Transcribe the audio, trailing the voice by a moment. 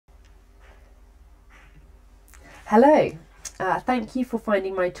Hello, thank you for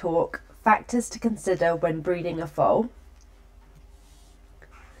finding my talk, Factors to Consider When Breeding a Foal.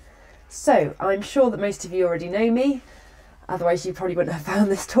 So, I'm sure that most of you already know me, otherwise you probably wouldn't have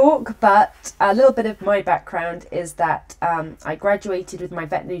found this talk, but a little bit of my background is that I graduated with my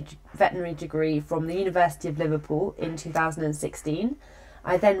veterinary degree from the University of Liverpool in 2016.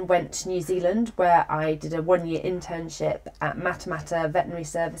 I then went to New Zealand where I did a one-year internship at Matamata Veterinary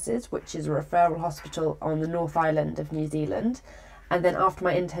Services, which is a referral hospital on the North Island of New Zealand. And then after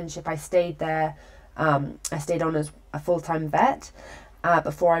my internship, I stayed there. I stayed on as a full-time vet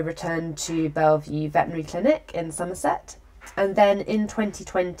before I returned to Bellevue Veterinary Clinic in Somerset. And then in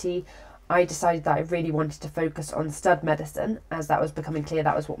 2020, I decided that I really wanted to focus on stud medicine, as that was becoming clear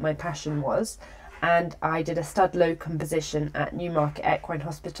that was what my passion was. And I did a stud locum position at Newmarket Equine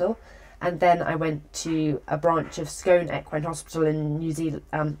Hospital, and then I went to a branch of Scone Equine Hospital in New Zealand,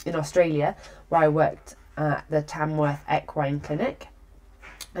 in Australia, where I worked at the Tamworth Equine Clinic,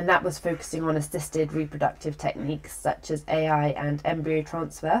 and that was focusing on assisted reproductive techniques such as AI and embryo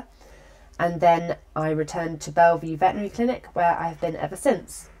transfer. And then I returned to Bellevue Veterinary Clinic, where I have been ever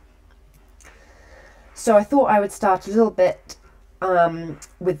since. So I thought I would start a little bit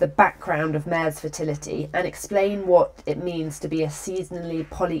with the background of mare's fertility and explain what it means to be a seasonally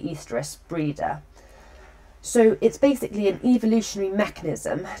polyestrous breeder. So it's basically an evolutionary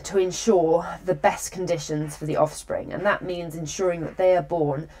mechanism to ensure the best conditions for the offspring, and that means ensuring that they are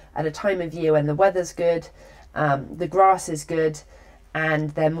born at a time of year when the weather's good, the grass is good,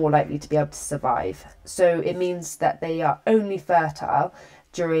 and they're more likely to be able to survive. So it means that they are only fertile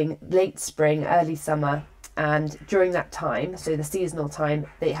during late spring, early summer, and during that time, so the seasonal time,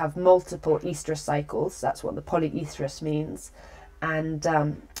 they have multiple estrus cycles. That's what the polyestrous means, and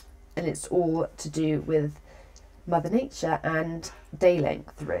it's all to do with Mother Nature and day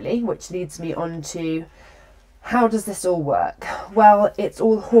length, really, which leads me on to how does this all work? Well, it's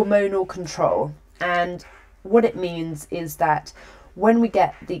all hormonal control, and what it means is that when we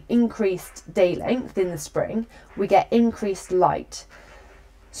get the increased day length in the spring, we get increased light.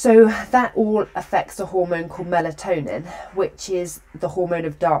 So that all affects a hormone called melatonin, which is the hormone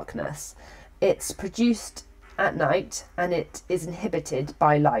of darkness. It's produced at night and it is inhibited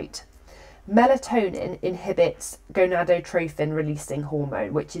by light. Melatonin inhibits gonadotrophin releasing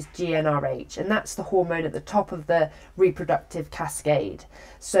hormone, which is GnRH, and that's the hormone at the top of the reproductive cascade.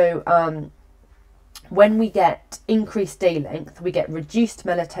 So when we get increased day length, we get reduced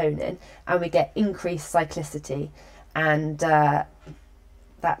melatonin and we get increased cyclicity, and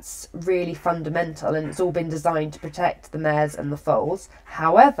that's really fundamental, and it's all been designed to protect the mares and the foals.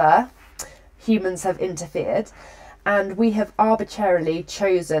 However, humans have interfered, and we have arbitrarily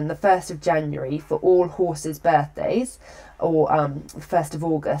chosen the 1st of January for all horses' birthdays, or 1st of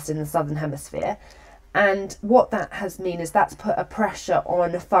August in the Southern Hemisphere. And what that has meant is that's put a pressure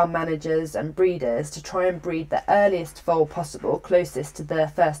on farm managers and breeders to try and breed the earliest foal possible, closest to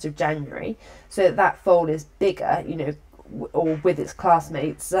the 1st of January, so that that foal is bigger, you know, or with its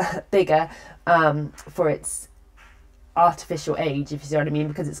classmates, bigger for its artificial age, if you see what I mean,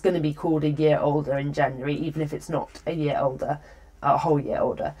 because it's going to be called a year older in January, even if it's not a year older, a whole year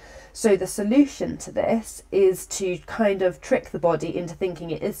older. So the solution to this is to kind of trick the body into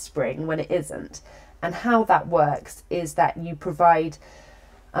thinking it is spring when it isn't. And how that works is that you provide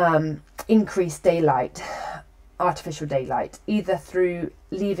increased daylight, artificial daylight, either through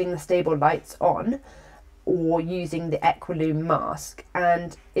leaving the stable lights on or using the Equilume mask,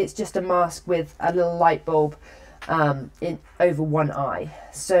 and it's just a mask with a little light bulb over one eye.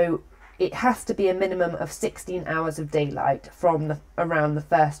 So it has to be a minimum of 16 hours of daylight from around the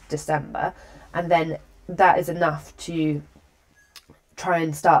 1st of December, and then that is enough to try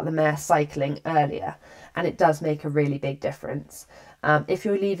and start the mare cycling earlier, and it does make a really big difference. If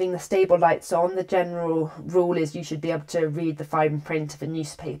you're leaving the stable lights on, the general rule is you should be able to read the fine print of a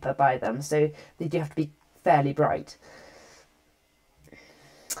newspaper by them, so they do have to be fairly bright.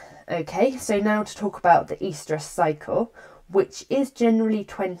 Okay, so now to talk about the estrus cycle, which is generally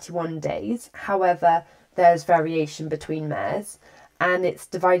 21 days. However, there's variation between mares, and it's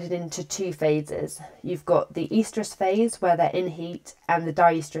divided into two phases. You've got the estrus phase where they're in heat, and the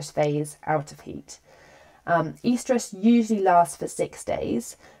diestrus phase out of heat. Estrus usually lasts for 6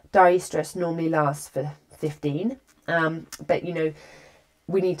 days. Diestrus normally lasts for 15. But you know,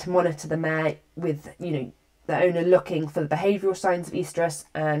 we need to monitor the mare with, you know, the owner looking for the behavioural signs of estrus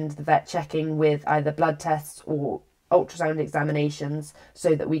and the vet checking with either blood tests or ultrasound examinations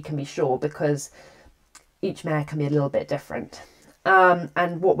so that we can be sure, because each mare can be a little bit different.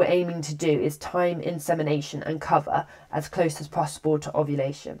 And what we're aiming to do is time insemination and cover as close as possible to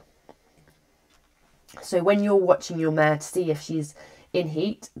ovulation. So when you're watching your mare to see if she's in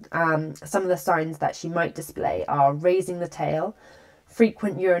heat, some of the signs that she might display are raising the tail,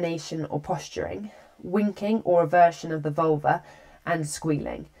 frequent urination or posturing, winking or aversion of the vulva, and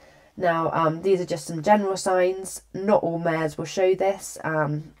squealing. Now, these are just some general signs. Not all mares will show this,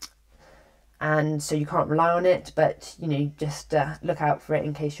 and so you can't rely on it, but just look out for it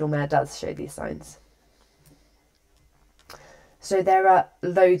in case your mare does show these signs. So there are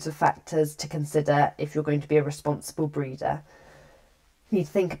loads of factors to consider if you're going to be a responsible breeder. You need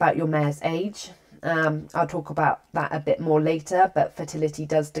to think about your mare's age. I'll talk about that a bit more later, but fertility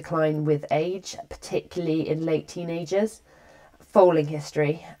does decline with age, particularly in late teenagers. Foaling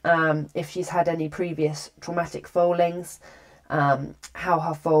history, if she's had any previous traumatic foalings, how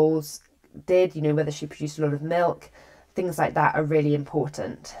her foals did, whether she produced a lot of milk, things like that are really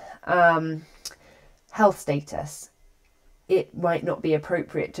important. Health status. It might not be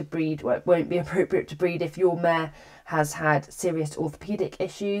appropriate to breed, or it won't be appropriate to breed if your mare has had serious orthopedic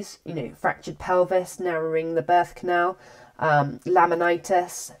issues, fractured pelvis, narrowing the birth canal,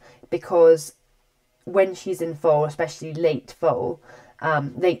 laminitis, because when she's in foal, especially late foal,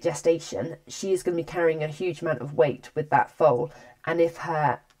 late gestation, she's going to be carrying a huge amount of weight with that foal. And if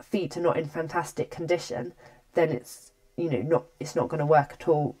her feet are not in fantastic condition, then it's not going to work at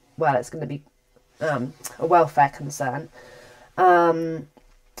all well. It's going to be a welfare concern.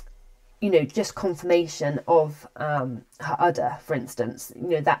 Just confirmation of her udder, for instance.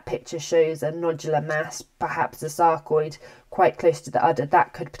 That picture shows a nodular mass, perhaps a sarcoid, quite close to the udder.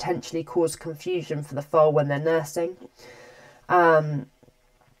 That could potentially cause confusion for the foal when they're nursing. You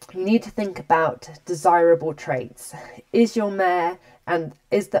need to think about desirable traits. Is your mare and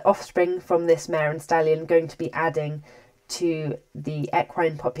is the offspring from this mare and stallion going to be adding to the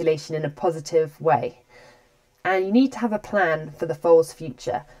equine population in a positive way? And you need to have a plan for the foal's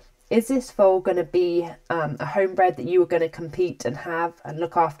future. Is this foal going to be a homebred that you are going to compete and have and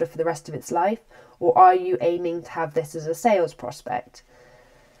look after for the rest of its life? Or are you aiming to have this as a sales prospect?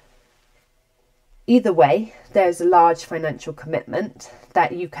 Either way, there's a large financial commitment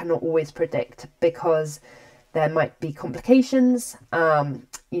that you cannot always predict, because there might be complications,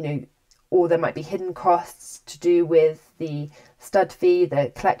 or there might be hidden costs to do with the stud fee,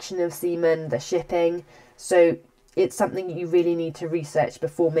 the collection of semen, the shipping. So it's something you really need to research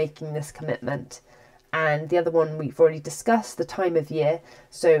before making this commitment. And the other one we've already discussed, the time of year.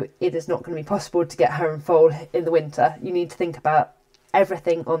 So it is not going to be possible to get her in foal in the winter. You need to think about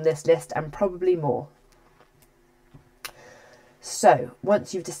everything on this list and probably more. So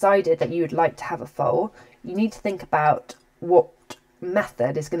once you've decided that you would like to have a foal, you need to think about what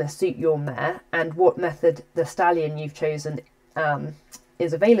method is going to suit your mare and what method the stallion you've chosen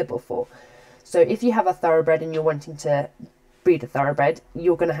is available for. So if you have a thoroughbred and you're wanting to breed a thoroughbred,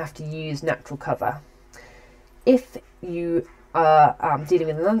 you're going to have to use natural cover. If you are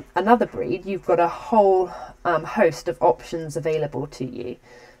dealing with another breed, you've got a whole host of options available to you.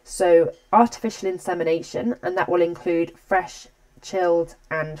 So artificial insemination, and that will include fresh, chilled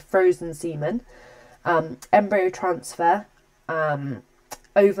and frozen semen, embryo transfer,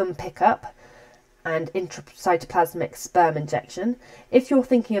 ovum pickup, and intracytoplasmic sperm injection. If you're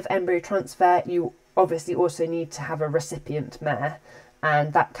thinking of embryo transfer, you obviously also need to have a recipient mare,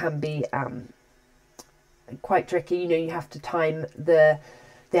 and that can be quite tricky. You have to time they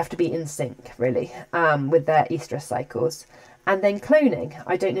have to be in sync really with their estrus cycles. And then cloning.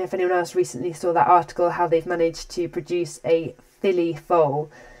 I don't know if anyone else recently saw that article, how they've managed to produce a filly foal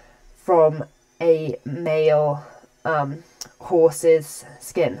from a male horse's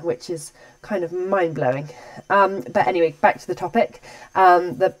skin, which is kind of mind-blowing. But anyway, back to the topic.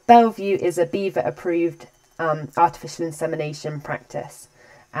 The Bellevue is a Beaver approved artificial insemination practice,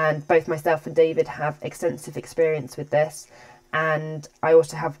 and both myself and David have extensive experience with this, and I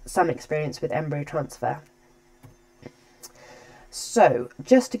also have some experience with embryo transfer. So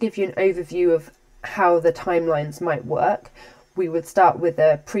just to give you an overview of how the timelines might work, we would start with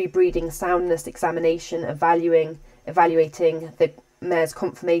a pre-breeding soundness examination, evaluating the mare's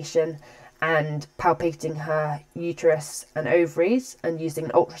conformation and palpating her uterus and ovaries and using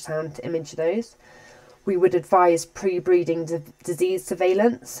an ultrasound to image those. We would advise pre-breeding disease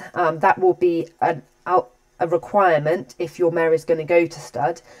surveillance. That will be a requirement if your mare is going to go to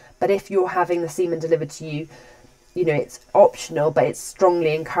stud, but if you're having the semen delivered to you, it's optional, but it's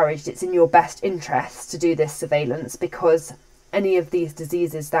strongly encouraged. It's in your best interest to do this surveillance, because any of these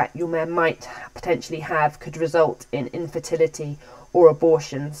diseases that your mare might potentially have could result in infertility or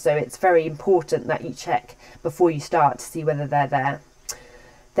abortion. So it's very important that you check before you start to see whether they're there.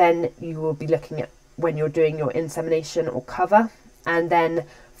 Then you will be looking at when you're doing your insemination or cover. And then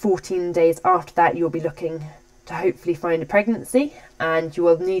 14 days after that, you'll be looking to hopefully find a pregnancy, and you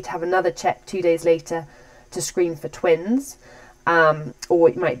will need to have another check 2 days later to screen for twins. Or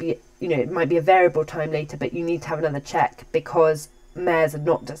it might be, it might be a variable time later, but you need to have another check because mares are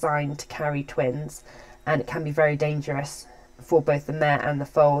not designed to carry twins, and it can be very dangerous for both the mare and the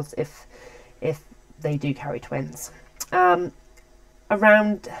foals if they do carry twins.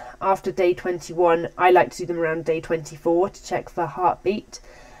 Around after day 21, I like to do them around day 24 to check for heartbeat,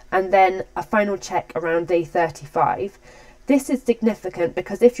 and then a final check around day 35. This is significant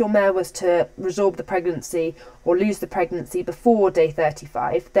because if your mare was to resorb the pregnancy or lose the pregnancy before day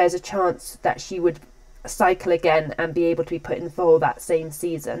 35, there's a chance that she would cycle again and be able to be put in foal that same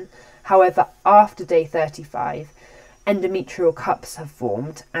season. However, after day 35, endometrial cups have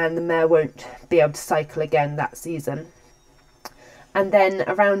formed and the mare won't be able to cycle again that season. And then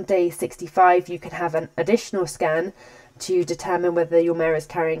around day 65, you can have an additional scan to determine whether your mare is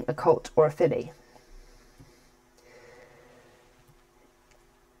carrying a colt or a filly.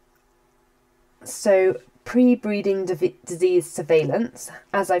 So pre-breeding disease surveillance,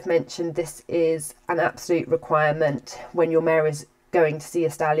 as I've mentioned, this is an absolute requirement when your mare is going to see a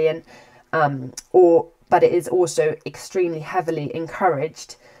stallion, but it is also extremely heavily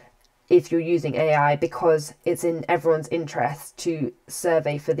encouraged if you're using AI, because it's in everyone's interest to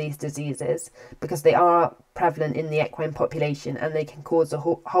survey for these diseases because they are prevalent in the equine population and they can cause a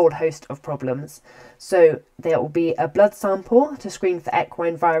whole host of problems. So there will be a blood sample to screen for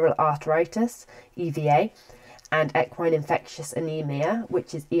equine viral arteritis, EVA, and equine infectious anemia,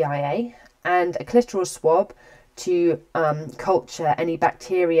 which is EIA, and a clitoral swab to culture any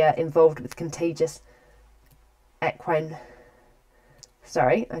bacteria involved with contagious equine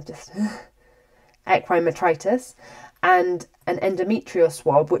metritis, and an endometrial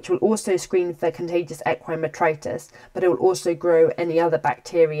swab, which will also screen for contagious equine metritis, but it will also grow any other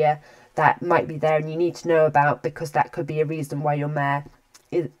bacteria that might be there and you need to know about, because that could be a reason why your mare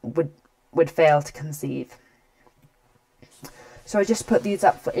would fail to conceive. So I just put these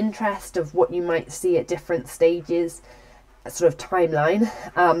up for interest of what you might see at different stages, a sort of timeline.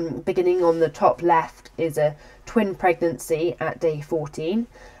 Beginning on the top left is a twin pregnancy at day 14,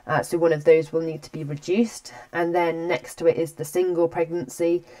 so one of those will need to be reduced, and then next to it is the single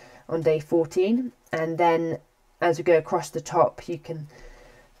pregnancy on day 14, and then as we go across the top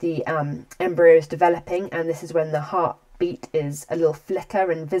the embryo is developing, and this is when the heartbeat is a little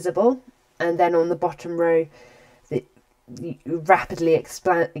flicker and visible, and then on the bottom row the rapidly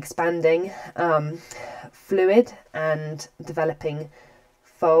expanding fluid and developing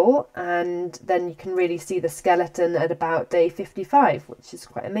foal, and then you can really see the skeleton at about day 55, which is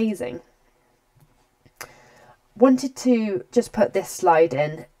quite amazing. Wanted to just put this slide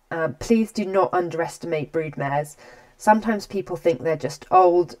in. Please do not underestimate brood mares. Sometimes people think they're just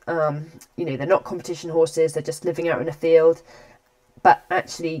old, they're not competition horses, they're just living out in a field, but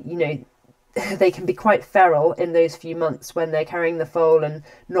actually, they can be quite feral in those few months when they're carrying the foal and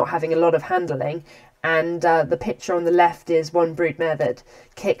not having a lot of handling. And the picture on the left is one broodmare that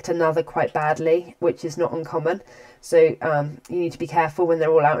kicked another quite badly, which is not uncommon. So you need to be careful when they're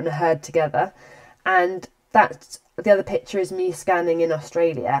all out in a herd together. And the other picture is me scanning in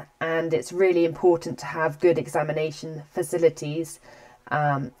Australia, and it's really important to have good examination facilities.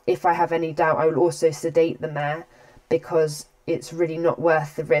 If I have any doubt, I will also sedate the mare, because it's really not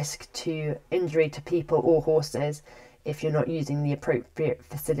worth the risk to injury to people or horses if you're not using the appropriate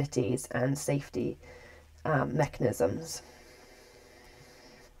facilities and safety mechanisms.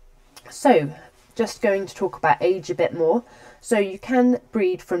 So just going to talk about age a bit more. So you can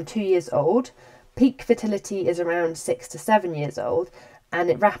breed from 2 years old. Peak fertility is around 6 to 7 years old,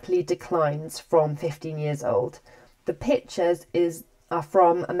 and it rapidly declines from 15 years old. The pictures are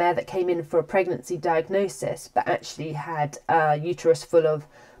from a mare that came in for a pregnancy diagnosis but actually had a uterus full of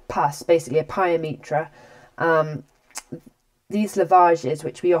pus, basically a pyometra. These lavages,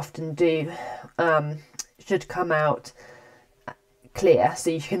 which we often do, should come out clear so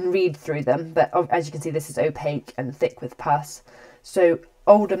you can read through them, but as you can see, this is opaque and thick with pus. So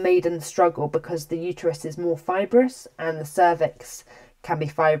older maidens struggle because the uterus is more fibrous, and the cervix can be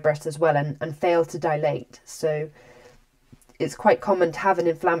fibrous as well and fail to dilate. So it's quite common to have an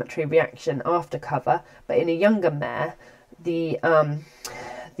inflammatory reaction after cover, but in a younger mare, the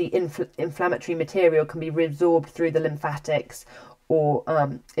inflammatory material can be reabsorbed through the lymphatics or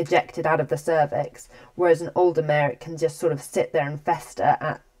ejected out of the cervix, whereas an older mare, it can just sort of sit there and fester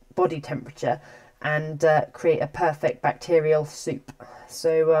at body temperature and create a perfect bacterial soup.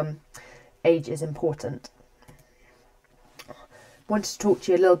 So age is important. Wanted to talk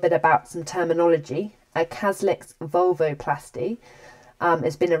to you a little bit about some terminology. A Caslix vulvoplasty.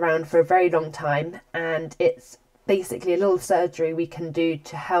 It's been around for a very long time, and it's basically a little surgery we can do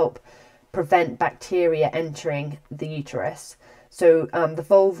to help prevent bacteria entering the uterus. So the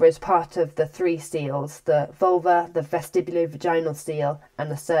vulva is part of the three seals: the vulva, the vestibulovaginal seal, and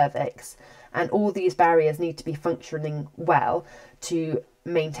the cervix. And all these barriers need to be functioning well to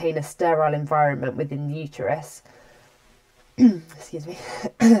maintain a sterile environment within the uterus. Excuse me.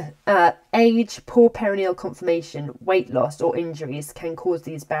 Age, poor perineal conformation, weight loss, or injuries can cause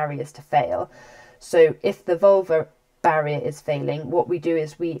these barriers to fail. So if the vulva barrier is failing, what we do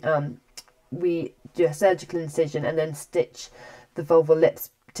is we do a surgical incision and then stitch the vulval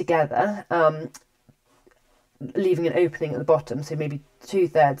lips together, leaving an opening at the bottom, so maybe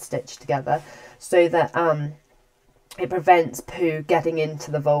 2/3 stitched together, so that it prevents poo getting into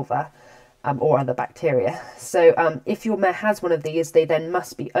the vulva or other bacteria. So if your mare has one of these, they then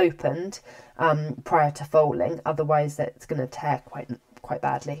must be opened prior to foaling, otherwise it's going to tear quite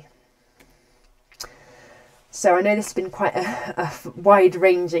badly. So I know this has been quite a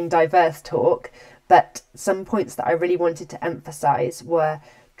wide-ranging, diverse talk, but some points that I really wanted to emphasise were: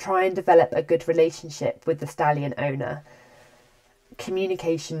 try and develop a good relationship with the stallion owner.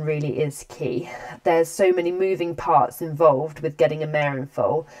 Communication really is key. There's so many moving parts involved with getting a mare in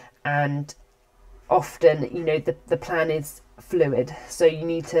foal, and often, you know, the plan is fluid, so you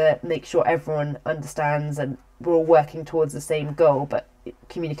need to make sure everyone understands and we're all working towards the same goal, but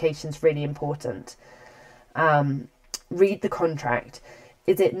communication is really important. Read the contract.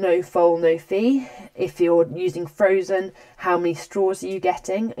 Is it no foal, no fee? If you're using frozen, how many straws are you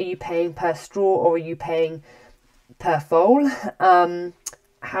getting? Are you paying per straw or are you paying per foal?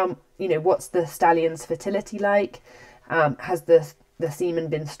 How, you know, what's the stallion's fertility like? Has the semen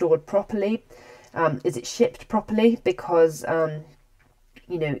been stored properly? Is it shipped properly? Because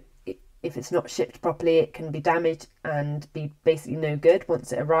you know, if it's not shipped properly, it can be damaged and be basically no good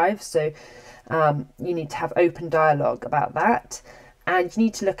once it arrives. So you need to have open dialogue about that. And you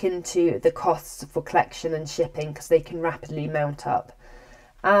need to look into the costs for collection and shipping, because they can rapidly mount up.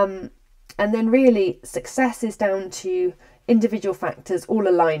 And then really, success is down to individual factors all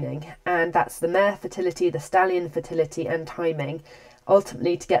aligning, and that's the mare fertility, the stallion fertility, and timing,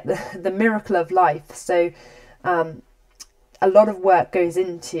 ultimately to get the miracle of life. So a lot of work goes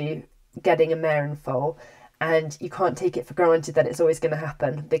into getting a mare in foal, and you can't take it for granted that it's always going to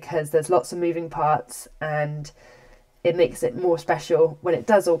happen, because there's lots of moving parts, and it makes it more special when it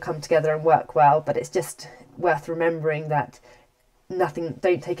does all come together and work well. But it's just worth remembering that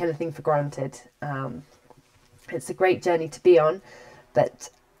don't take anything for granted. It's a great journey to be on, but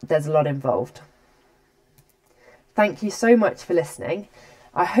there's a lot involved. Thank you so much for listening.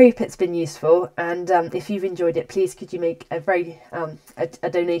 I hope it's been useful, and if you've enjoyed it, please could you make a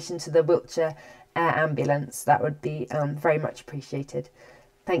donation to the Wiltshire Air Ambulance? That would be very much appreciated.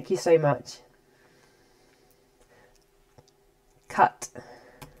 Thank you so much. Cut.